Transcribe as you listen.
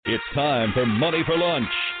It's time for Money for Lunch,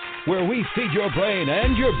 where we feed your brain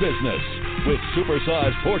and your business with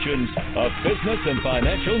supersized portions of business and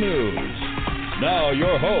financial news. Now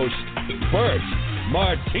your host, Bert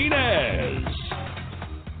Martinez.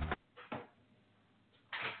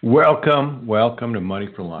 Welcome to Money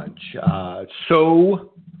for Lunch.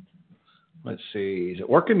 So, let's see, is it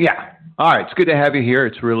working? Yeah. All right, it's good to have you here.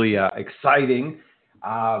 It's really exciting.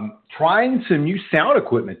 Trying some new sound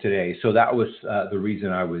equipment today, so that was the reason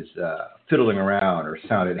I was fiddling around or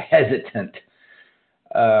sounded hesitant.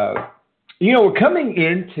 We're coming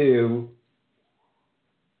into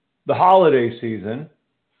the holiday season,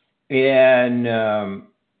 and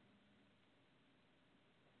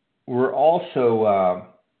we're also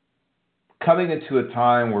coming into a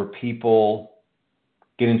time where people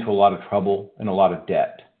get into a lot of trouble and a lot of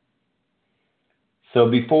debt. So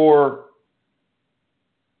before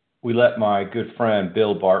we let my good friend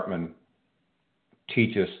Bill Bartmann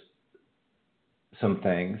teach us some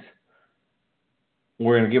things,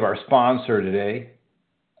 we're going to give our sponsor today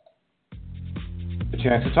a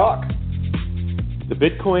chance to talk. The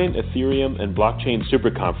Bitcoin, Ethereum, and Blockchain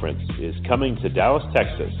Super Conference is coming to Dallas,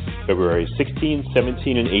 Texas, February 16,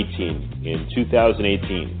 17, and 18 in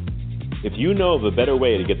 2018. If you know of a better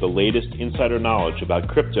way to get the latest insider knowledge about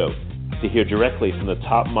crypto, to hear directly from the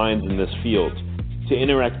top minds in this field, to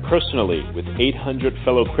interact personally with 800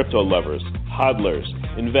 fellow crypto lovers, hodlers,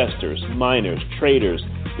 investors, miners, traders,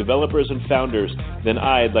 developers, and founders, then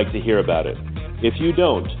I'd like to hear about it. If you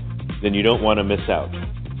don't, then you don't want to miss out.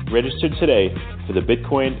 Register today for the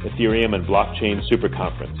Bitcoin, Ethereum, and Blockchain Super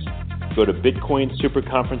Conference. Go to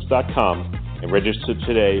bitcoinsuperconference.com and register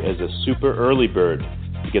today as a super early bird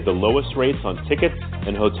to get the lowest rates on tickets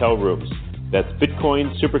and hotel rooms. That's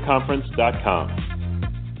bitcoinsuperconference.com.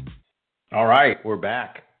 All right, we're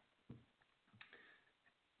back.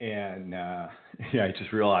 And I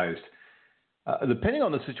just realized, depending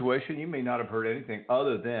on the situation, you may not have heard anything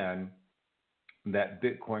other than that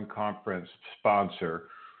Bitcoin conference sponsor.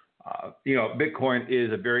 Bitcoin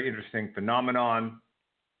is a very interesting phenomenon,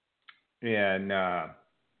 and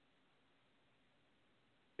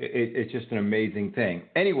it's just an amazing thing.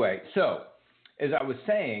 Anyway, so as I was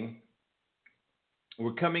saying,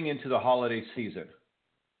 we're coming into the holiday season.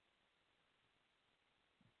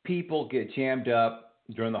 People get jammed up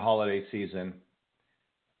during the holiday season,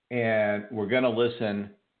 and we're going to listen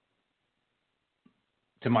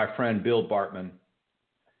to my friend Bill Bartmann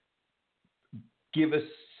give us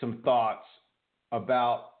some thoughts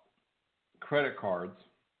about credit cards,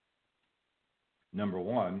 number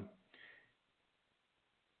one,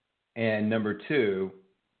 and number two,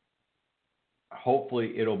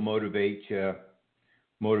 hopefully it'll motivate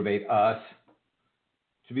us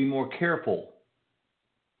to be more careful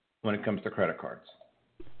when it comes to credit cards.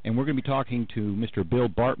 And we're going to be talking to Mr. Bill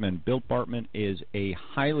Bartmann. Bill Bartmann is a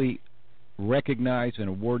highly recognized and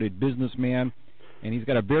awarded businessman, and he's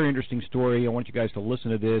got a very interesting story. I want you guys to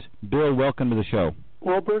listen to this. Bill, welcome to the show.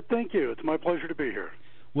 Well, Bert, thank you. It's my pleasure to be here.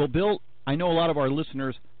 Well, Bill, I know a lot of our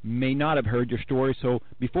listeners may not have heard your story, so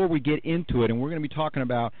before we get into it, and we're going to be talking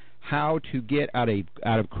about how to get out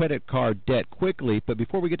of credit card debt quickly, but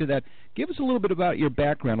before we get to that, give us a little bit about your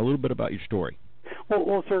background, a little bit about your story.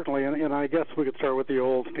 Well, certainly, and I guess we could start with the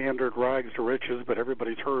old standard rags to riches, but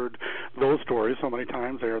everybody's heard those stories so many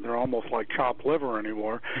times they're almost like chopped liver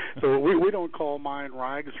anymore. So we don't call mine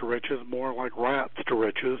rags to riches, more like rats to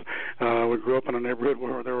riches. We grew up in a neighborhood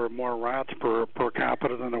where there were more rats per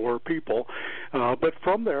capita than there were people. But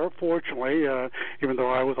from there, fortunately, even though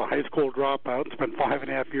I was a high school dropout, spent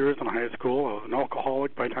 5.5 years in high school, I was an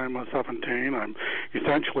alcoholic by the time I was 17. I'm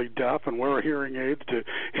essentially deaf and wear hearing aids to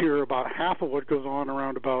hear about half of what goes on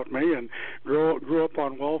around about me, and grew up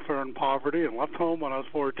on welfare and poverty and left home when I was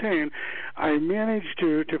 14. I managed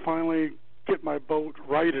to finally get my boat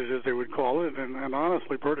righted, as they would call it, and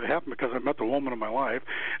honestly, Bert, it happened because I met the woman of my life,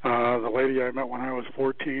 the lady I met when I was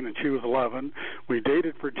 14 and she was 11. We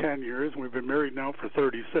dated for 10 years, and we've been married now for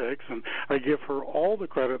 36, and I give her all the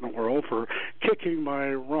credit in the world for kicking my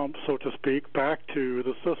rump, so to speak, back to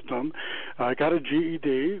the system. I got a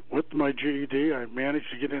GED. With my GED, I managed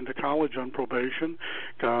to get into college on probation,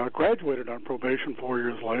 graduated on probation 4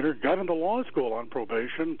 years later, got into law school on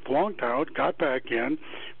probation, flunked out, got back in,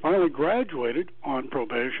 finally graduated on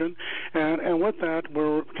probation, and with that,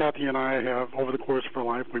 Kathy and I have, over the course of our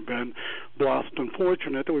life, we've been blessed and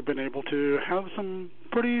fortunate that we've been able to have some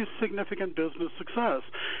pretty significant business success.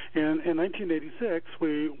 In 1986,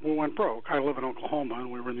 we went broke. I live in Oklahoma,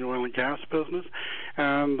 and we were in the oil and gas business,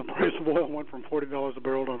 and the price of oil went from $40 a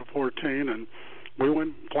barrel down to $14, and we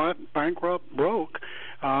went flat, bankrupt, broke.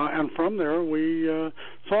 And from there, we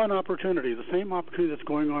saw an opportunity, the same opportunity that's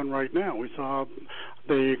going on right now. We saw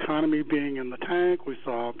the economy being in the tank. We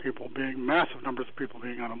saw massive numbers of people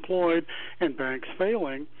being unemployed and banks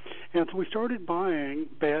failing. And so we started buying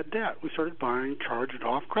bad debt. We started buying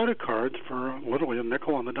charged-off credit cards for literally a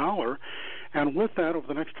nickel on the dollar. And with that, over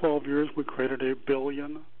the next 12 years, we created a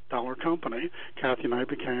billion-dollar company. Kathy and I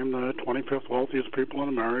became the 25th wealthiest people in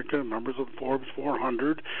America, members of the Forbes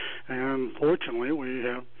 400. And fortunately, we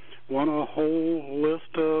have won a whole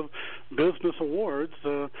list of business awards,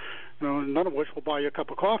 none of which will buy you a cup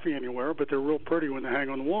of coffee anywhere, but they're real pretty when they hang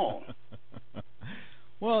on the wall.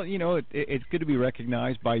 Well, it's good to be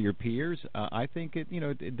recognized by your peers. I think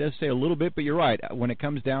it does say a little bit, but you're right. When it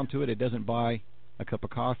comes down to it, it doesn't buy a cup of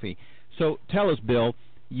coffee. So tell us, Bill,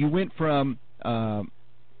 you went from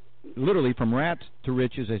literally from rats to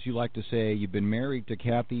riches, as you like to say. You've been married to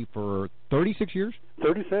Kathy for 36 years?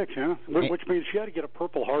 36, yeah, which means she had to get a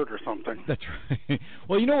Purple Heart or something. That's right.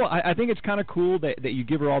 Well, I think it's kind of cool that you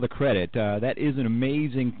give her all the credit. That is an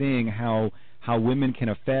amazing thing how women can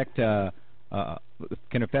affect us.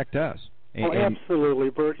 Absolutely,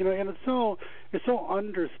 Bert. And it's so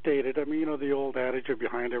understated. I mean, the old adage of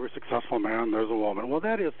behind every successful man, there's a woman. Well,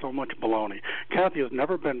 that is so much baloney. Kathy has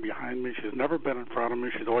never been behind me. She's never been in front of me.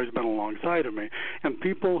 She's always been alongside of me. And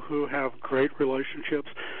people who have great relationships,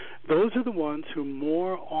 those are the ones who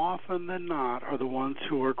more often than not are the ones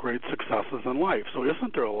who are great successes in life. So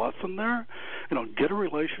isn't there a lesson there? Get a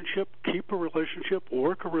relationship, keep a relationship,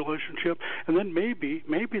 work a relationship, and then maybe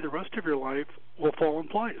the rest of your life will fall in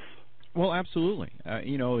place. Well, absolutely.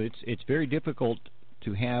 It's very difficult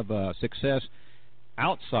to have success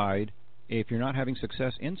outside if you're not having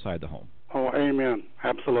success inside the home. Oh, amen.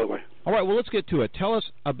 Absolutely. All right, well, let's get to it. Tell us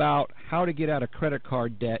about how to get out of credit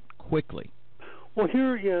card debt quickly. Well,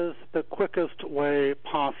 here is the quickest way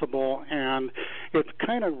possible, and it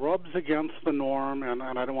kind of rubs against the norm, and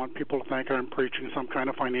I don't want people to think I'm preaching some kind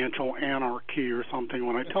of financial anarchy or something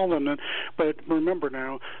when I tell them that. But remember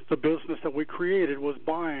now, the business that we created was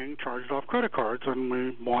buying charged-off credit cards, and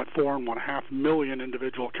we bought 4.5 million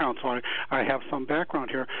individual accounts, so I have some background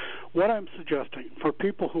here. What I'm suggesting for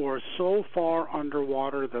people who are so far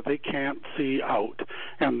underwater that they can't see out,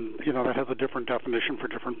 and that has a different definition for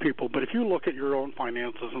different people, but if you look at your own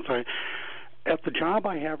finances and say, at the job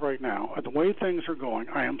I have right now, at the way things are going,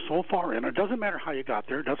 I am so far in. It doesn't matter how you got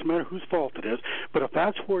there. It doesn't matter whose fault it is. But if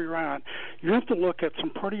that's where you're at, you have to look at some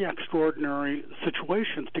pretty extraordinary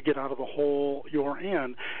situations to get out of the hole you're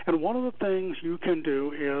in. And one of the things you can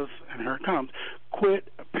do is, and here it comes, quit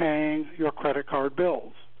paying your credit card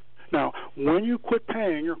bills. Now, when you quit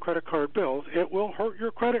paying your credit card bills, it will hurt your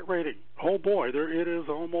credit rating. Oh, boy, it is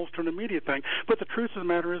almost an immediate thing. But the truth of the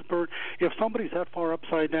matter is, Bert, if somebody's that far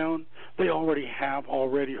upside down, they already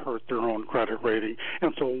hurt their own credit rating.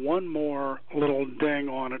 And so one more little ding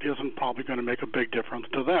on it isn't probably going to make a big difference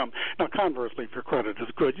to them. Now, conversely, if your credit is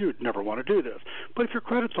good, you'd never want to do this. But if your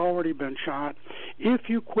credit's already been shot, if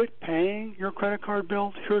you quit paying your credit card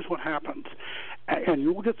bills, here's what happens. And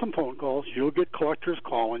you will get some phone calls. You'll get collectors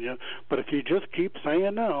calling you. But if you just keep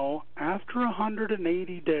saying no, after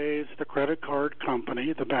 180 days, the credit card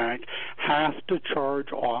company, the bank, has to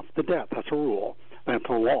charge off the debt. That's a rule. That's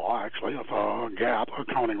a law, actually. It's a GAAP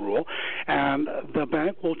accounting rule. And the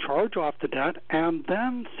bank will charge off the debt and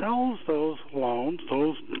then sells those loans,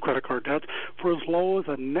 those credit card debts, for as low as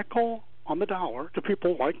a nickel on the dollar to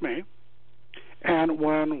people like me. And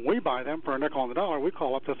when we buy them for a nickel on the dollar, we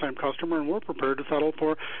call up the same customer and we're prepared to settle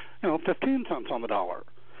for, 15 cents on the dollar.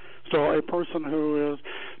 So a person who is,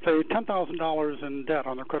 say, $10,000 in debt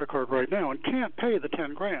on their credit card right now and can't pay the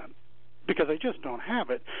 $10,000 because they just don't have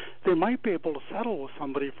it, they might be able to settle with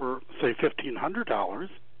somebody for, say, $1,500.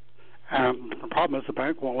 And the problem is the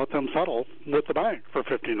bank won't let them settle with the bank for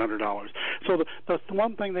 $1,500. So the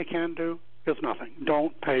one thing they can do is nothing.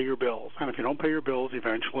 Don't pay your bills. And if you don't pay your bills,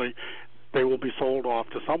 eventually they will be sold off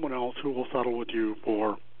to someone else who will settle with you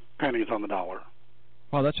for pennies on the dollar.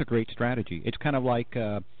 Well, that's a great strategy. It's kind of like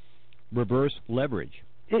reverse leverage.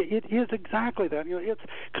 It is exactly that. It's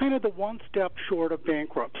kind of the one step short of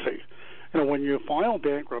bankruptcy. When you file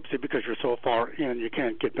bankruptcy because you're so far in you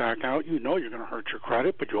can't get back out, you're going to hurt your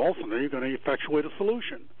credit, but you also know you're going to effectuate a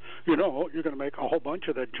solution. You're going to make a whole bunch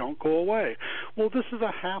of that junk go away. Well, this is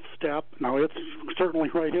a half step. Now, it's certainly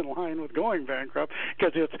right in line with going bankrupt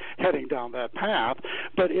because it's heading down that path,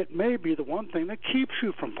 but it may be the one thing that keeps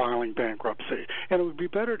you from filing bankruptcy. And it would be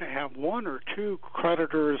better to have one or two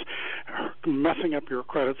creditors messing up your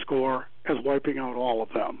credit score as wiping out all of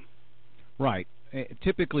them. Right.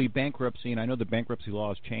 Typically bankruptcy, and I know the bankruptcy law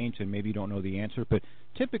has changed and maybe you don't know the answer, but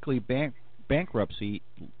typically bankruptcy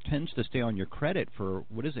tends to stay on your credit for,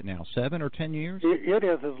 what is it now, 7 or 10 years? It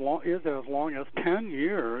is as long as 10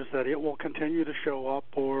 years that it will continue to show up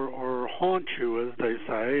or haunt you, as they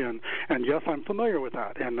say. And yes, I'm familiar with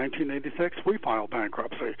that. In 1986, we filed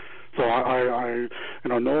bankruptcy. So I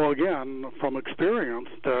know again from experience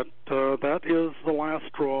that that is the last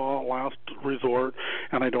straw, last resort,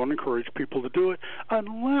 and I don't encourage people to do it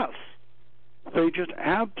unless they just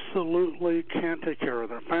absolutely can't take care of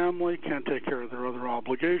their family, can't take care of their other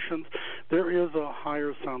obligations. There is a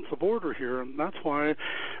higher sense of order here, and that's why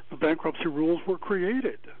the bankruptcy rules were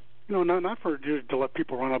created. Not for to let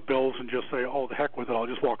people run up bills and just say, oh, the heck with it, I'll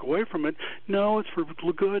just walk away from it. No, it's for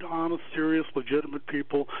good, honest, serious, legitimate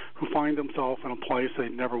people who find themselves in a place they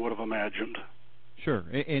never would have imagined. Sure,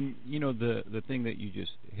 and the thing that you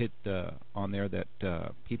just hit on there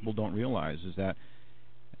that people don't realize is that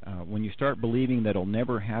when you start believing that it'll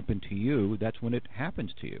never happen to you, that's when it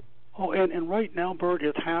happens to you. Oh, and right now, Bert,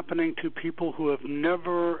 it's happening to people who have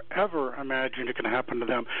never, ever imagined it can happen to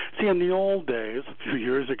them. See, in the old days, a few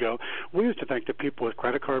years ago, we used to think that people with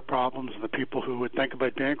credit card problems and the people who would think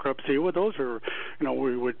about bankruptcy, well, those are,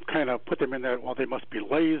 we would kind of put them in that, well, they must be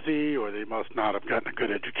lazy, or they must not have gotten a good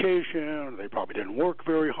education, or they probably didn't work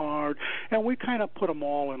very hard. And we kind of put them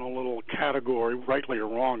all in a little category, rightly or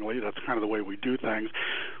wrongly. That's kind of the way we do things.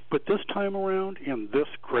 But this time around, in this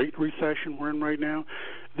great recession we're in right now,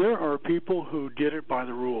 there are people who did it by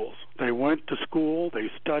the rules. They went to school, they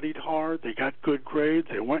studied hard, they got good grades,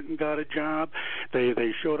 they went and got a job, they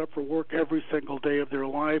showed up for work every single day of their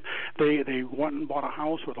life, they went and bought a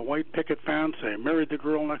house with a white picket fence, they married the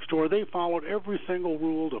girl next door, they followed every single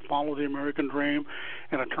rule to follow the American dream,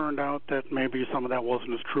 and it turned out that maybe some of that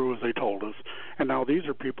wasn't as true as they told us. And now these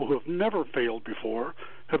are people who have never failed before,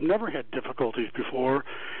 have never had difficulties before,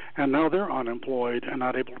 and now they're unemployed and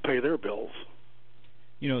not able to pay their bills.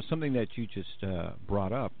 Something that you just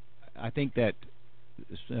brought up, I think that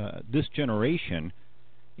this generation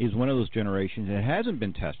is one of those generations that hasn't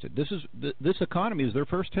been tested. This economy is their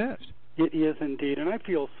first test. It is indeed, and I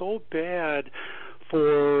feel so bad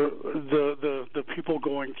for the people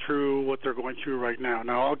going through what they're going through right now.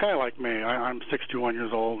 Now, a guy like me, I'm 61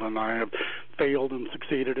 years old, and I have failed and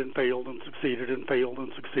succeeded and failed and succeeded and failed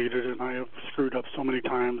and succeeded, and I have screwed up so many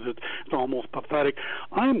times it's almost pathetic.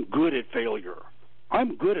 I'm good at failure.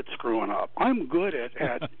 I'm good at screwing up. I'm good at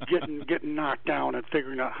getting knocked down and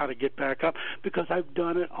figuring out how to get back up because I've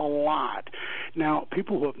done it a lot. Now,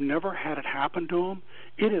 people who have never had it happen to them,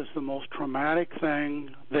 it is the most traumatic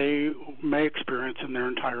thing they may experience in their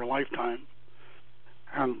entire lifetime.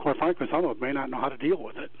 And quite frankly, some of them may not know how to deal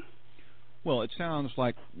with it. Well, it sounds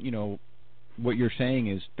like, what you're saying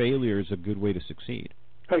is failure is a good way to succeed.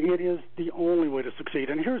 It is the only way to succeed.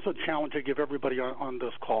 And here's a challenge I give everybody on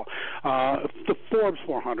this call. The Forbes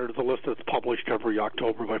 400 is a list that's published every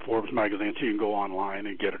October by Forbes magazine, so you can go online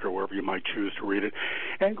and get it or wherever you might choose to read it.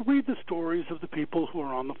 And read the stories of the people who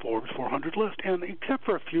are on the Forbes 400 list. And except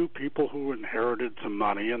for a few people who inherited some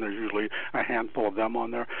money, and there's usually a handful of them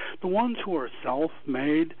on there, the ones who are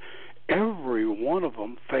self-made, every one of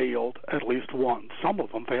them failed at least once. Some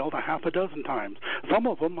of them failed a half a dozen times. Some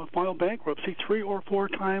of them have filed bankruptcy 3 or 4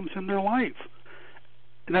 times in their life.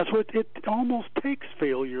 And that's what it almost takes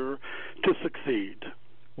failure to succeed.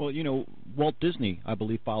 Well, Walt Disney, I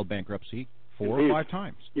believe, filed bankruptcy 4 Indeed. or 5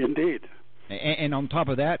 times. Indeed. And on top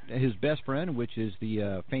of that, his best friend, which is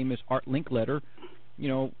the famous Art Linkletter,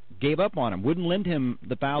 gave up on him, wouldn't lend him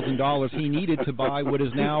the $1,000 he needed to buy what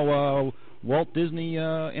is now Walt Disney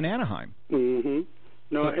in Anaheim. Mm-hmm.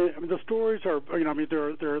 No, the stories are,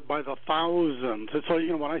 they're by the thousands. So,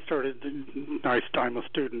 when I started, I'm a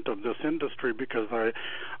student of this industry because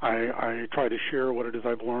I try to share what it is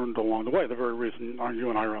I've learned along the way. The very reason you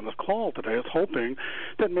and I are on this call today is hoping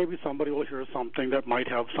that maybe somebody will hear something that might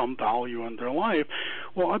have some value in their life.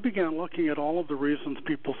 Well, I began looking at all of the reasons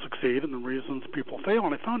people succeed and the reasons people fail,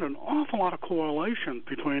 and I found an awful lot of correlation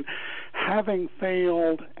between having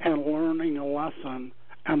failed and learning a lesson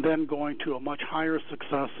and then going to a much higher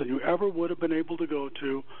success than you ever would have been able to go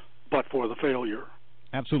to but for the failure.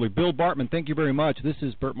 Absolutely. Bill Bartmann, thank you very much. This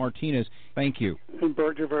is Bert Martinez. Thank you. And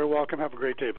Bert, you're very welcome. Have a great day.